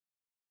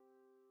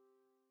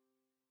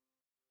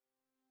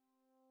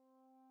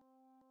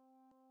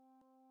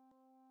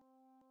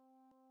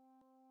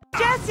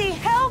Jesse,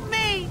 help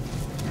me!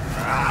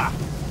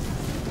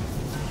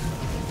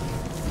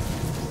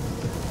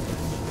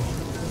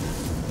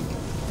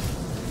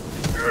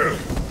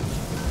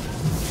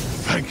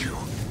 Thank you.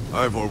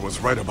 Ivor was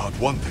right about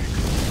one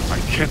thing. I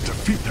can't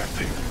defeat that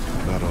thing.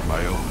 Not on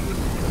my own.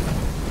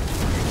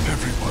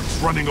 Everyone's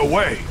running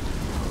away.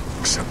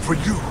 Except for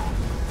you.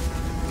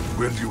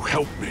 Will you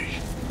help me?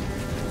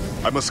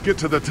 I must get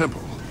to the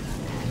temple.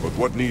 But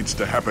what needs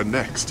to happen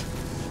next?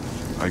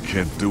 I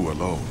can't do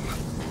alone.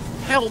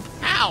 Help?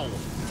 How?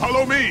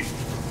 Follow me!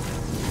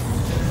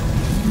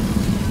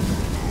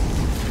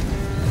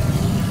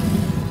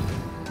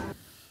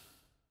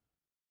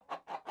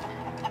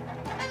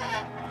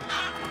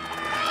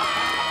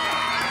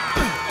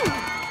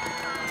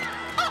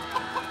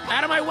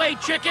 Out of my way,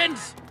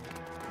 chickens!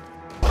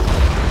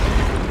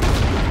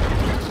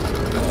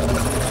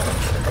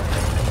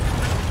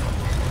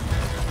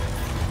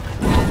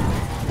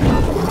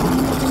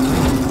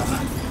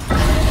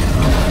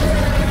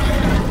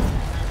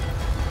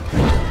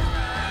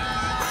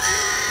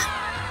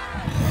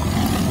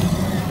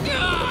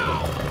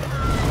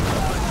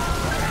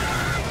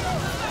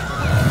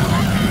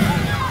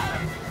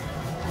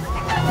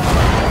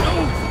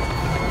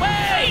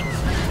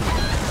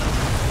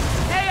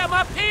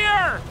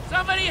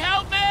 Somebody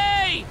help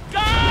me!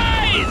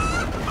 Guys!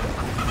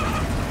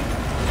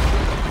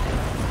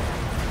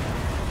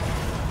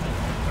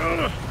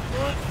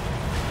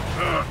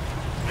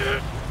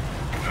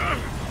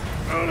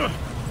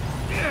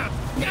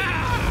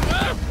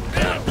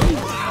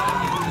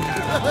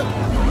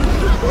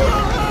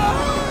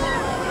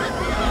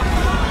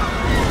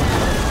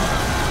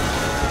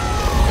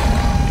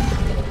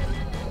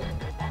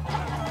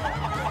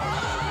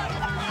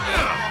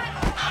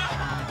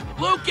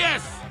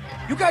 Lucas!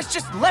 You guys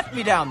just left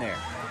me down there.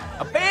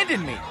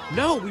 Abandoned me.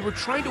 No, we were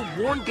trying to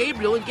warn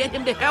Gabriel and get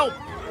him to help.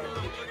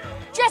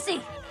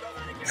 Jesse!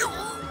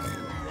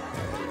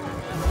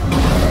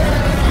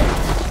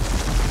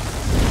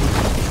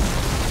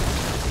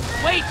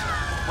 Wait!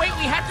 Wait,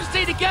 we have to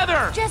stay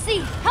together! Jesse,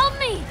 help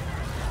me!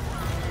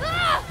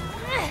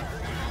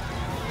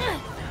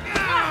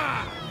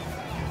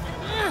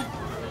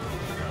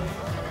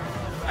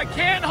 I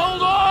can't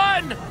hold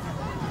on!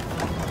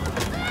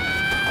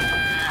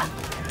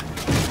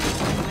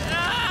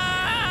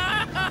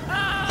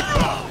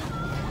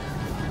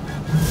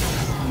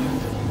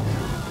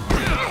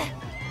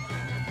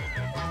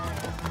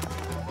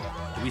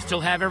 Do we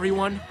still have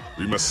everyone?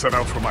 We must set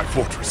out for my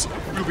fortress.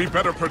 We'll be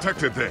better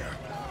protected there.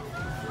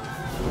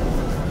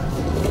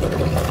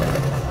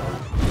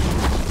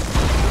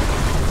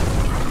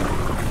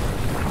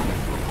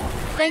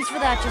 Thanks for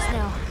that just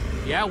now.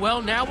 Yeah, well,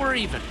 now we're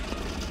even.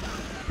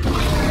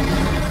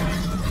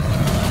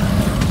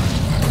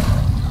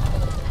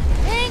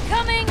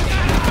 Incoming!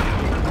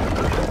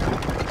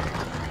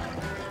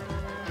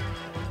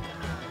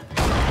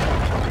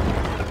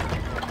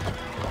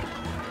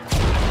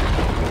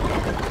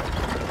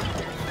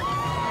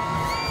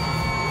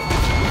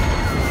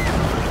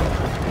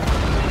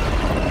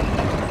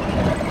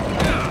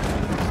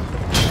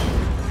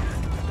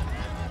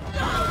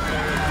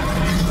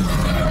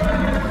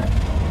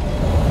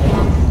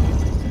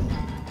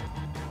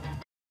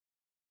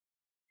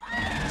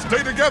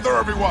 Stay together,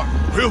 everyone!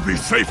 We'll be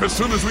safe as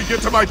soon as we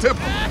get to my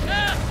temple!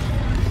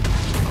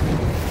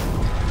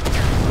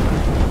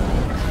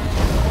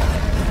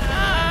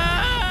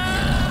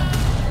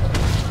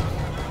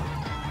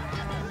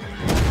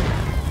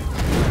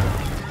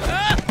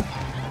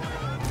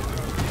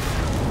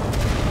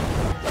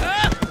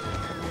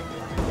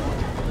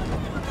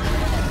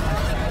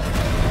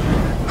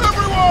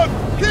 Everyone!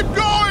 Keep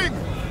going!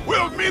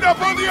 We'll meet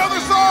up on the other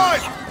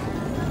side!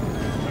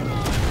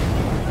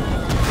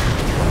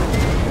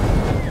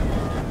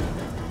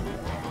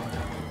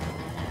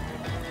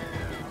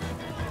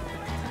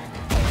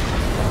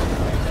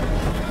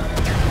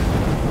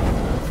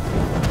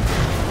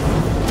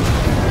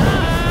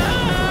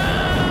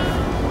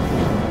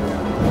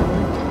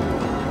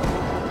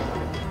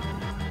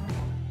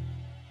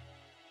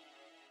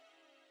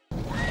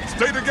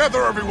 Stay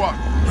together, everyone!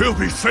 We'll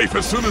be safe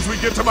as soon as we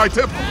get to my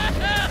temple!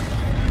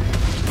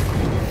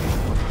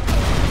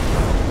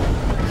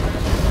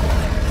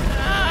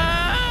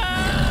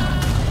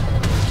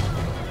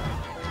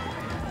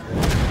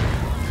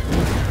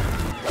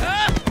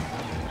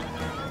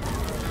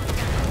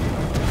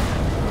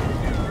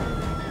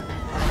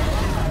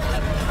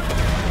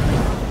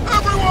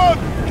 Everyone!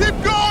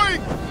 Keep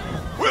going!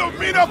 We'll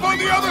meet up on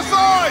the other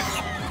side!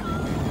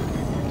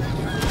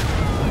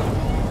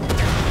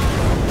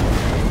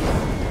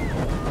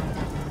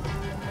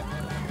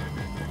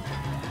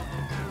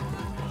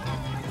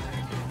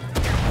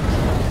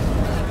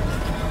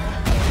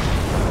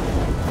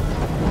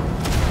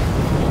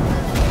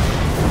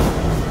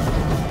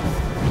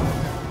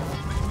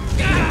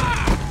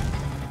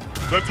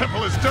 The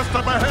temple is just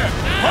up ahead.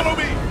 Follow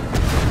me!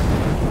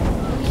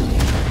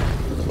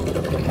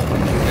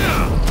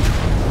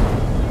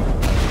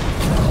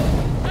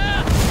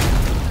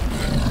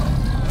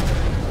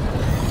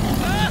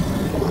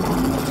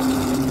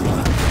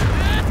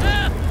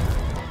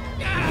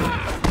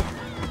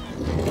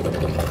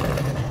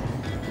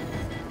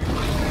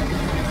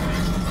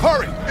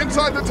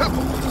 inside the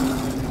temple!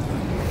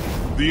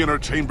 The inner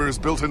chamber is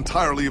built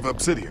entirely of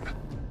obsidian.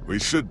 We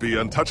should be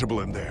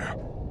untouchable in there.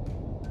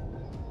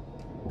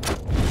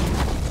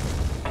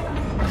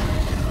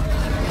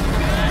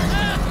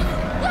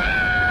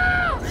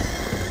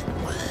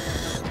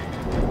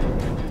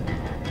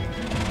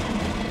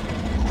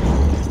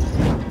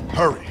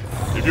 Hurry!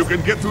 If you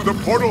can get through the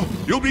portal,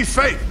 you'll be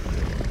safe!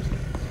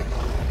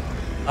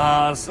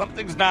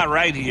 Something's not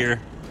right here.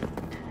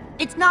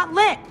 It's not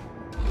lit!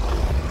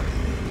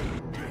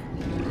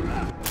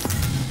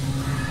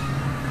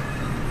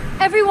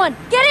 Everyone,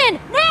 get in,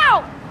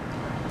 now!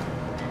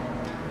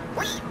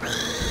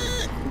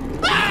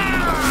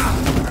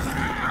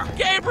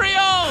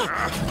 Gabriel!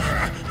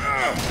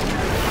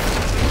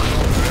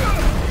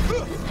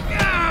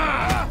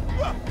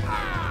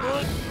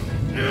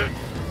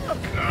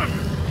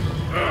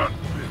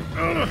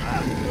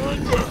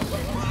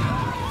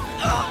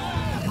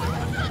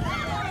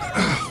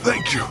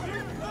 Thank you.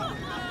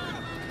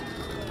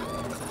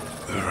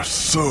 There are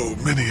so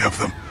many of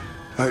them.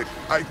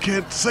 I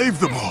can't save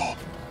them all.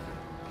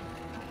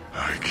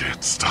 I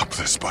can't stop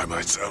this by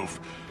myself.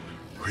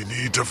 We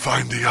need to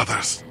find the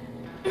others.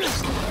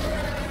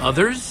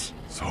 Others?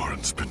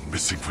 Soren's been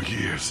missing for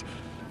years.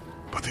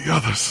 But the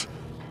others,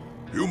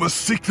 you must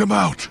seek them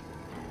out.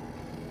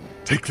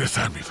 Take this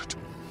amulet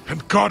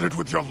and guard it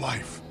with your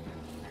life.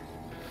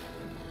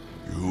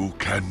 You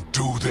can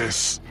do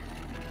this.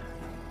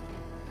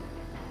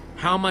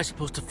 How am I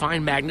supposed to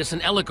find Magnus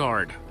and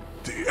Ellegaard?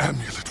 The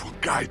amulet will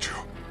guide you.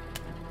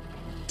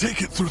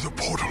 Take it through the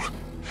portal,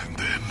 and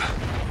then...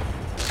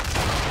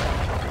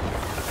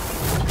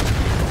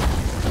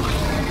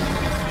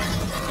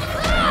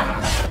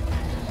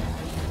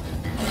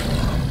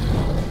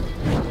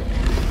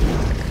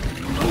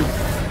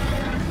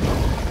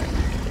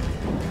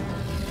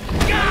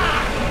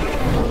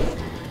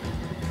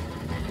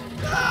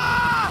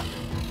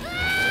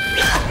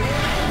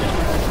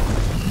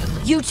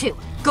 You two,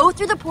 go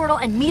through the portal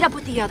and meet up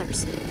with the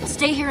others. I'll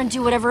stay here and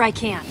do whatever I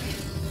can.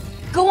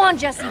 Go on,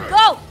 Jesse,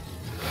 go!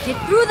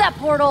 Get through that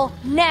portal,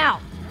 now!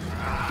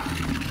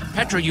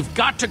 Petra, you've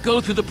got to go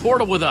through the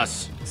portal with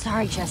us.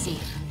 Sorry, Jesse.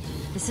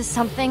 This is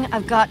something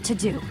I've got to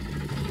do.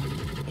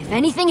 If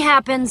anything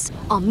happens,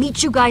 I'll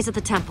meet you guys at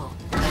the temple.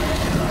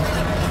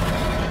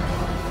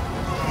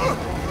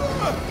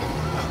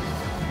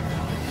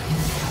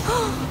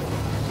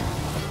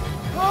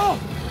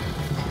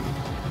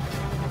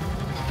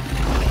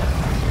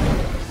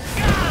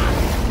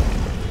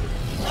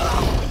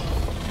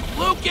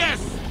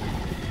 Lucas!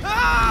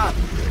 Ah!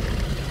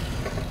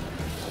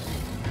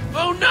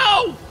 Oh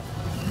no!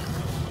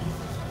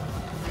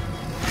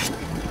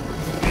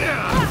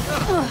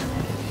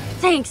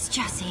 Thanks,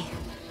 Jesse.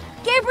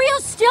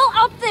 Gabriel's still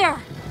up there!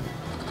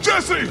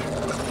 Jesse!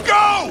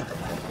 Go!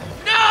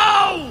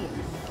 No!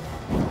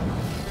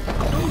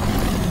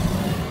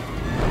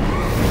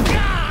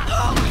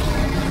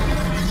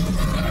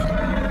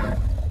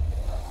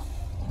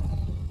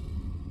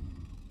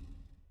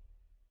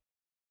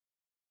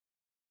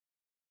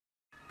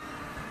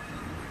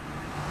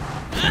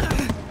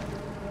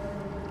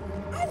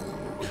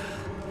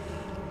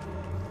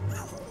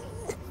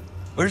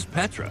 Where's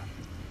Petra?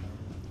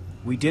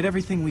 We did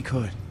everything we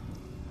could.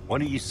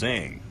 What are you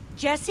saying?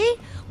 Jesse?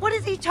 What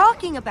is he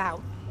talking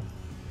about?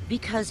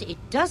 Because it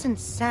doesn't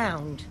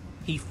sound...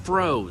 He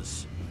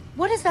froze.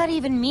 What does that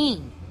even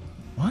mean?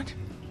 What?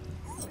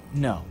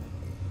 No.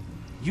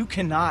 You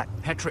cannot.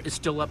 Petra is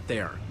still up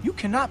there. You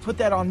cannot put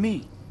that on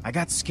me. I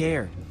got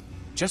scared.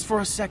 Just for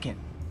a second.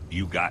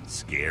 You got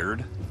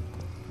scared?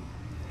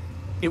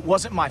 It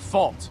wasn't my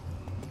fault.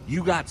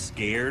 You got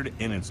scared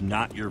and it's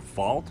not your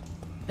fault?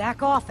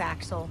 Back off,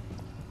 Axel.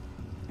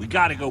 We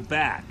gotta go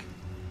back.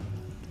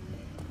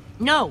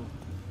 No.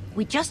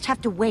 We just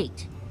have to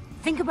wait.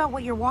 Think about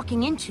what you're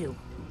walking into.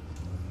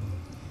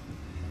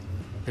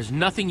 There's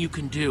nothing you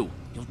can do.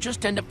 You'll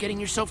just end up getting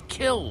yourself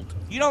killed.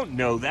 You don't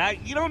know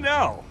that. You don't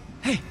know.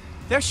 Hey,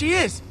 there she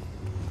is!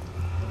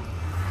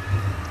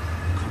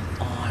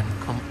 Come on,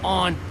 come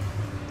on.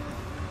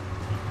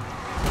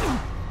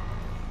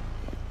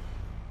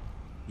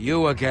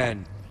 You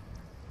again.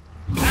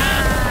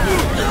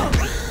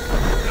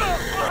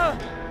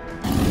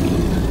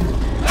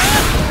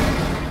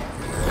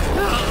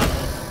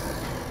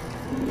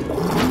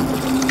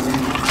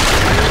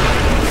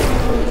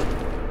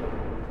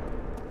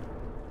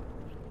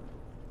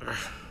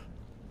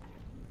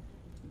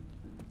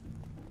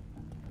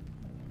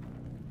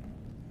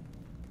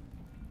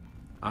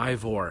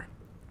 Ivor.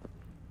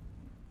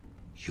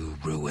 You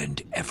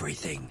ruined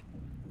everything.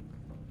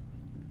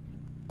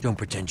 Don't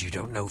pretend you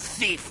don't know,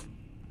 thief!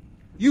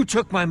 You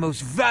took my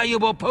most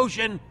valuable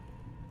potion!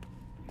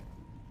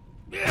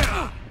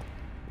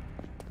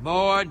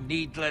 More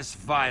needless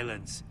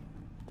violence.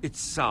 It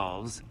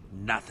solves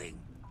nothing.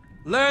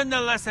 Learn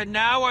the lesson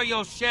now or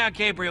you'll share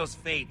Gabriel's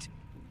fate.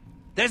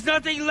 There's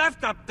nothing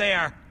left up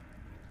there!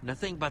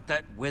 Nothing but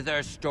that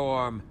wither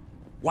storm.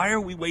 Why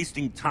are we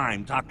wasting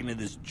time talking to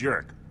this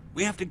jerk?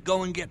 We have to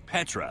go and get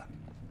Petra.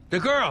 The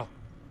girl!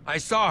 I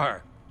saw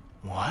her.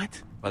 What?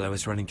 While I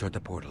was running toward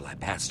the portal, I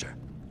passed her.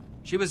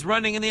 She was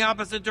running in the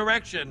opposite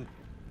direction.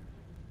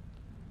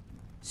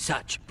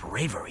 Such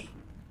bravery.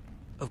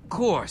 Of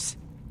course,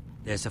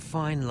 there's a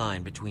fine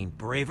line between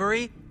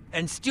bravery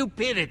and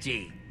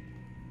stupidity.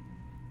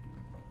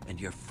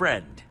 And your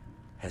friend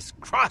has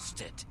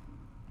crossed it.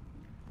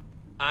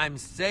 I'm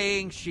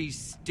saying she's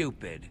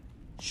stupid.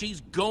 She's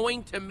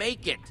going to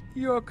make it.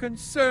 You're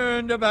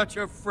concerned about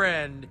your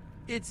friend.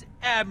 It's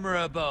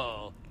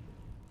admirable.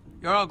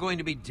 You're all going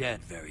to be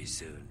dead very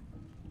soon.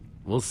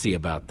 We'll see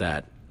about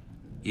that.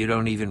 You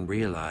don't even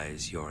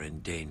realize you're in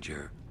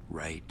danger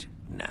right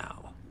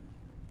now.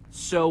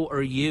 So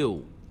are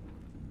you.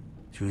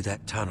 Through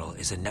that tunnel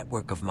is a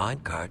network of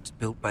minecarts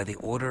built by the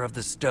Order of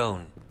the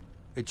Stone.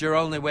 It's your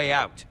only way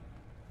out.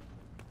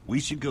 We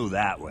should go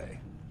that way.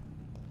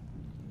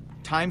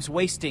 Time's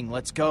wasting.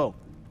 Let's go.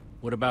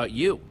 What about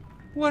you?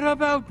 What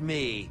about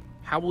me?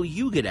 How will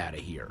you get out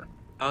of here?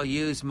 I'll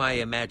use my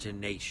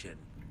imagination.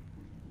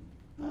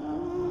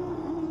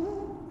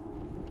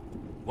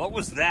 What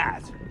was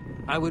that?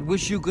 I would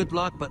wish you good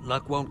luck, but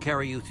luck won't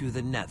carry you through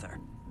the nether.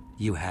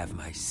 You have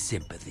my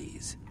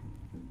sympathies.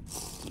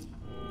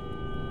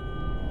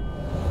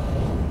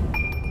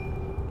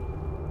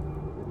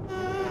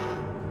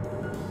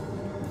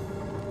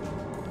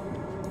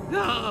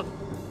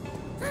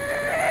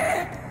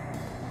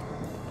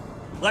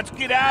 Let's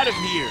get out of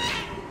here!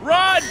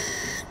 Run!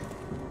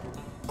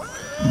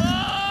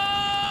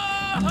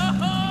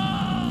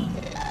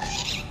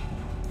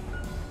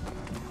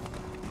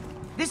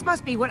 This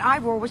must be what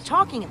Ivor was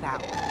talking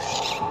about.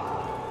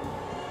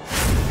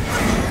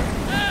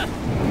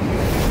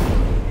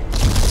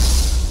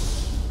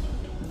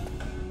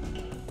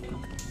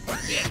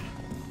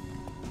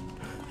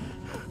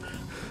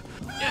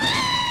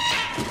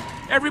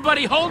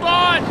 Everybody hold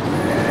on!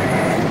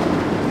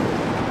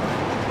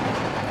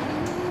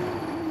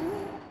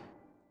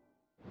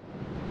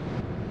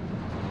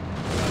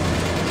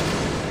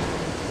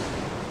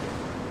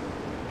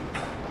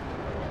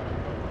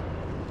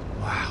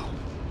 Wow.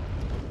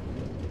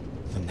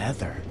 The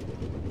Nether.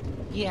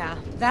 Yeah,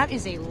 that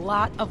is a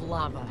lot of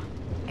lava.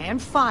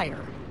 And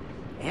fire.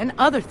 And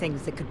other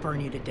things that could burn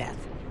you to death.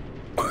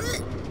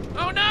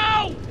 Oh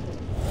no!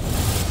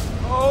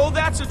 Oh,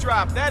 that's a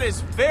drop. That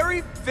is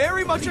very,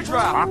 very much a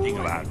drop. Talking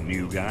about,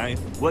 new guy.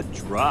 What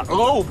drop?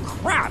 Oh,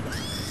 crap!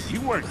 You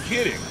weren't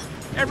kidding.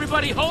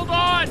 Everybody hold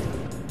on!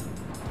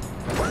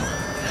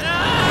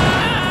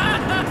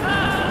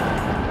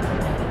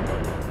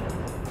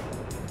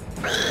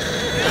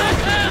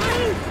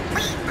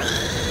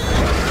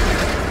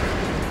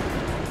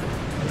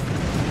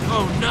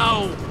 Oh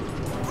no!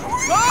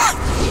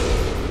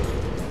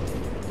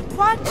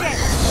 Watch it!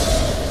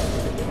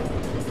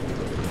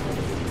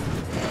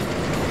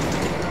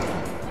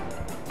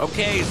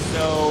 Okay,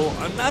 so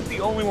I'm not the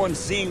only one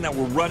seeing that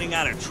we're running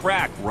out of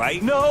track,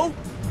 right? No?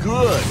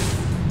 Good.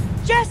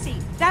 Jesse,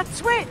 that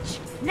switch!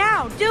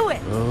 Now, do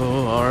it!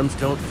 Oh, arms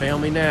don't fail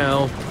me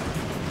now.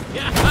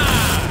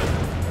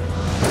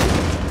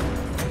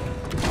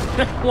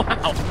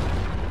 Wow!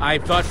 I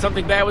thought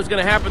something bad was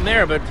gonna happen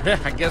there, but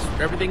I guess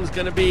everything's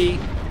gonna be...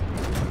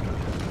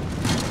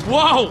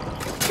 Whoa!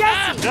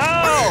 Jesse!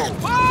 No!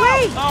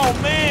 Wait! Oh,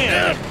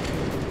 man!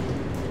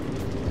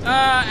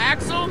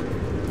 Axel?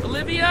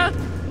 Olivia?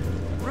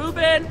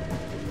 Ruben?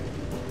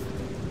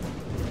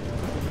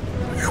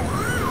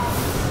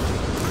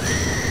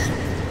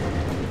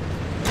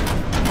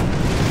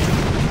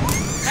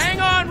 Hang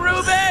on,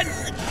 Ruben!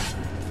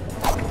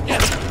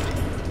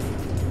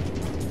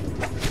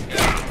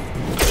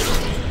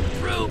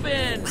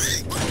 Ruben!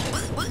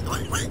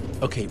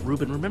 Okay,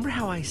 Ruben, remember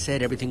how I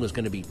said everything was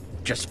gonna be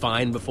just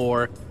fine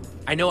before?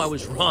 I know I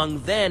was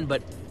wrong then,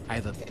 but I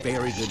have a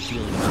very good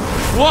feeling about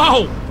it.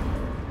 Whoa!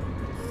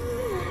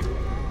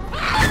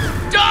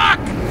 Duck!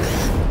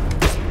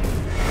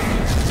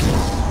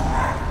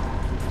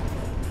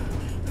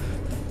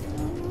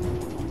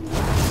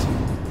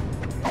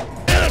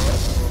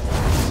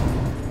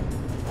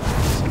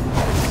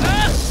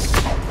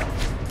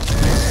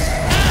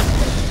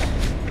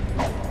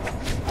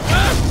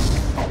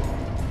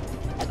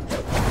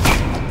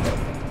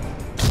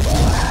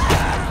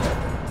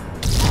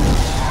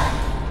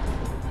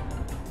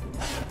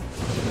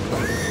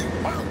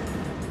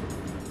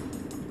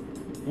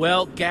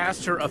 Well,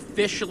 Gas are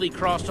officially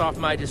crossed off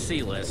my to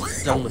see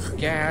list. Done with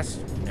Gas.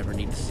 Never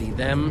need to see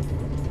them.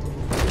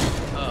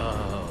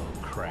 Oh,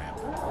 crap.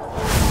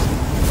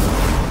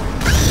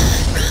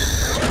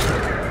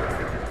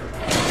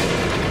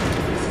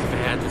 This is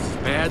bad, this is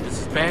bad,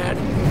 this is bad.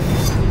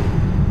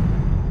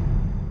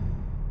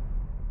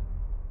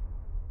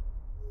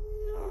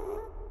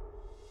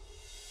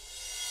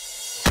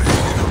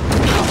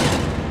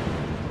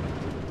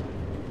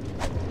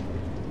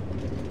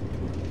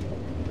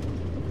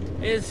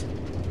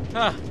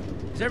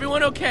 Is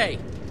everyone okay?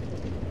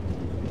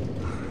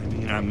 I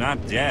mean, I'm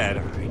not dead.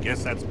 I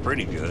guess that's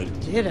pretty good.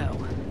 Ditto.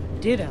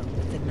 Ditto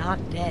with the not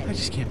dead. I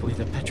just can't believe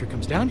that Petra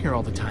comes down here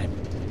all the time.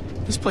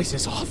 This place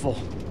is awful.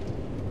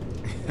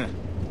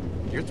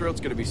 Your throat's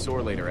gonna be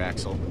sore later,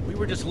 Axel. We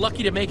were just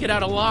lucky to make it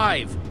out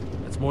alive.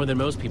 That's more than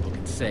most people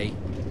can say.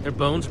 Their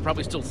bones are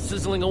probably still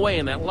sizzling away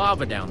in that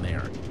lava down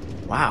there.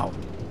 Wow.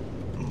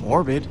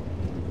 Morbid.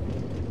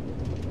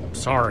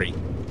 Sorry.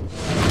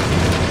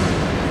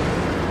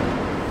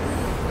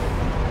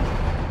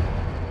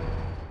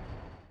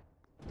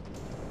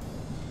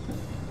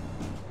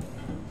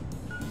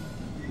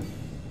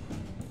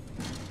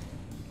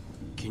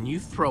 Can you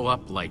throw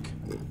up, like,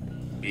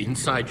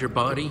 inside your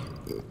body?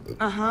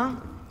 Uh-huh.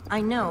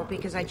 I know,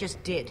 because I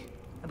just did.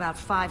 About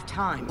 5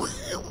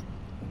 times.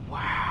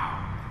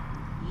 Wow.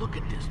 Look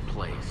at this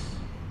place.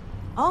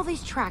 All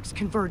these tracks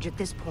converge at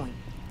this point.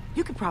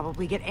 You could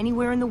probably get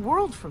anywhere in the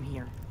world from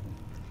here.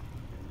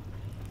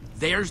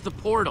 There's the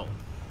portal.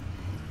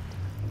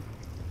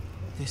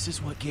 This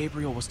is what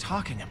Gabriel was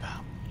talking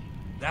about.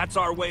 That's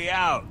our way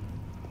out.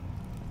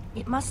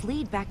 It must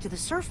lead back to the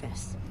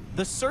surface.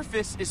 The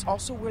surface is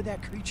also where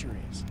that creature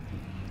is.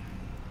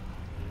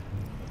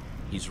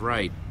 He's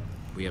right.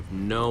 We have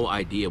no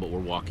idea what we're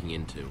walking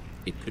into.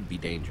 It could be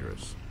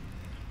dangerous.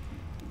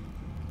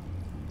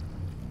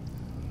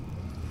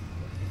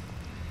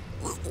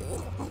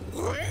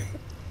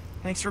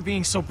 Thanks for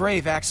being so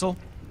brave, Axel.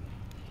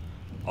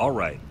 All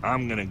right,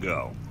 I'm gonna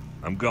go.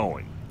 I'm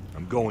going.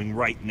 I'm going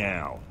right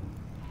now.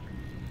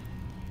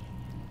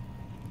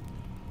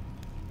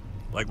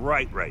 Like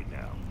right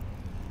now.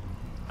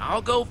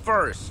 I'll go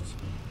first.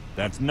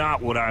 That's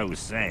not what I was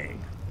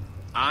saying.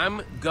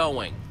 I'm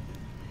going.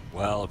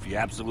 Well, if you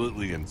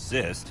absolutely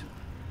insist.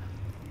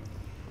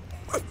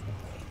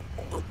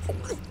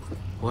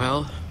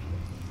 Well,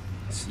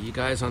 see you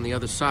guys on the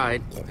other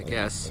side, I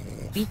guess.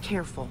 Be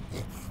careful.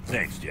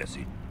 Thanks,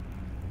 Jesse.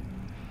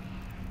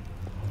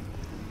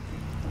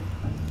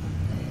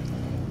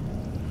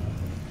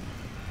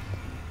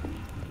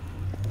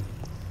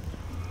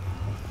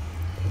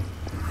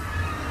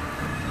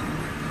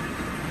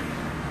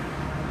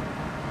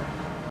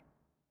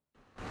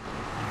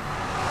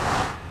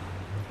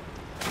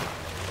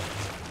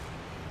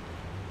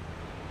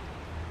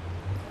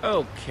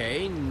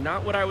 Okay,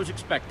 not what I was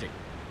expecting.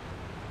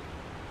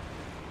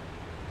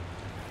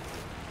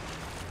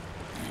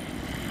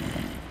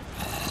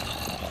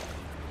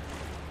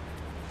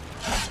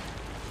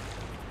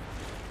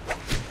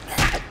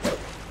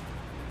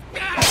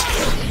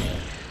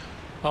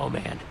 Oh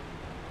man,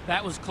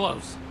 that was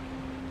close.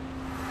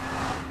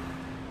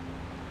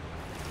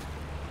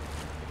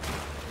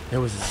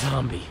 There was a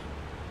zombie.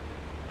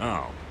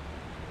 Oh.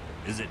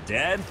 Is it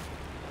dead?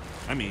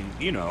 I mean,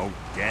 you know,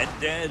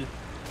 dead?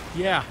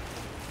 Yeah.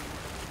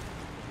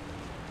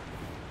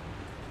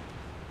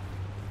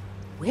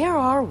 Where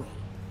are we?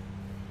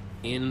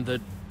 In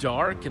the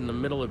dark, in the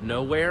middle of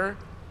nowhere?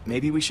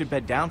 Maybe we should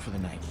bed down for the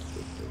night.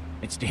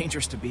 It's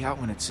dangerous to be out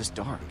when it's this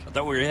dark. I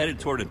thought we were headed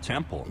toward a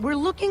temple. We're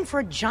looking for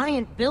a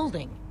giant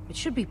building. It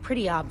should be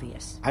pretty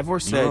obvious. Ivor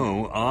said...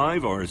 No,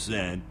 Ivor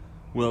said,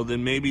 well,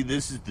 then maybe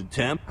this is the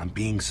temple. I'm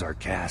being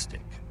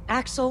sarcastic.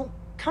 Axel,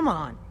 come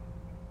on.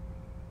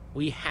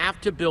 We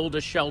have to build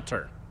a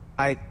shelter.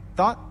 I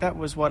thought that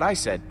was what I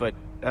said, but,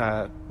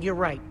 You're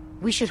right.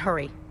 We should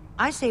hurry.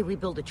 I say we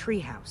build a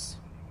treehouse.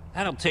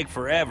 That'll take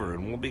forever,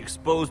 and we'll be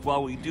exposed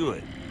while we do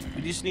it.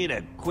 We just need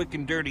a quick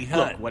and dirty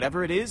hut. Look,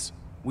 whatever it is,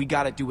 we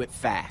gotta do it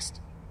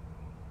fast.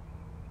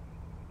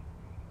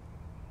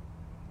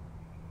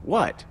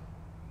 What?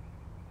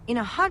 In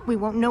a hut, we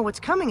won't know what's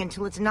coming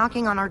until it's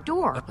knocking on our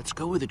door. Let's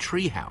go with a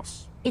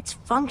treehouse. It's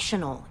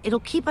functional. It'll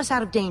keep us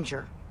out of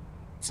danger.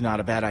 It's not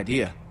a bad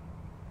idea.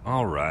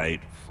 All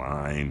right,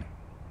 fine.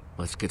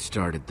 Let's get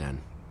started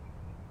then.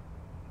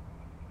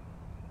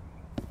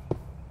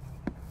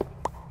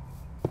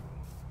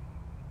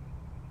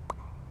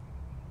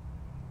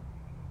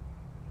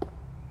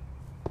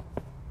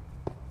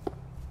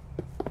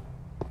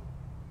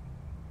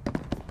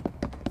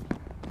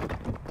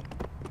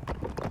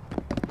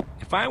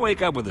 If I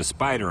wake up with a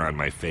spider on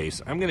my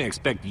face, I'm gonna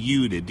expect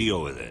you to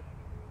deal with it.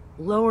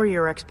 Lower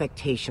your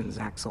expectations,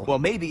 Axel. Well,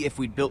 maybe if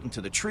we'd built into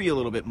the tree a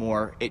little bit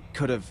more, it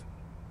could have...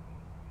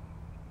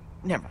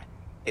 Never mind.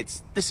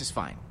 This is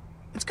fine.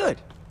 It's good.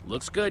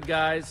 Looks good,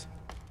 guys.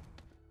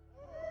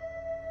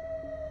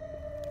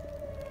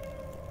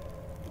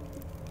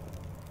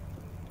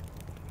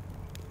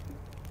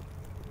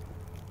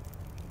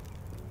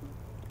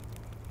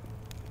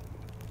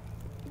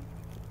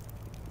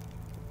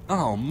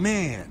 Oh,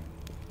 man.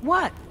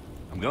 What?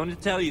 I'm going to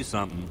tell you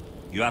something.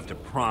 You have to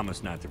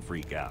promise not to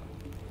freak out.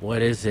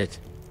 What is it?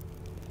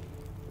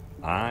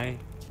 I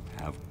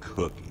have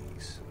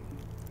cookies.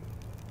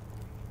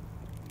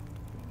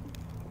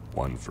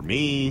 One for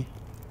me,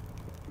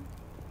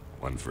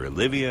 one for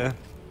Olivia,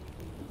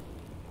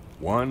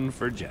 one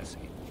for Jesse.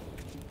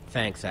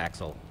 Thanks,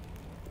 Axel.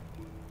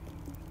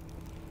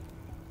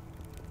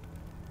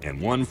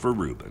 And one for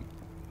Reuben.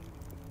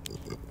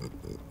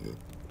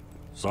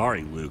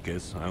 Sorry,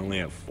 Lucas, I only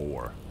have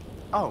 4.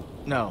 Oh,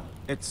 no.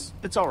 It's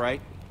all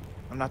right.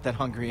 I'm not that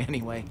hungry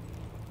anyway.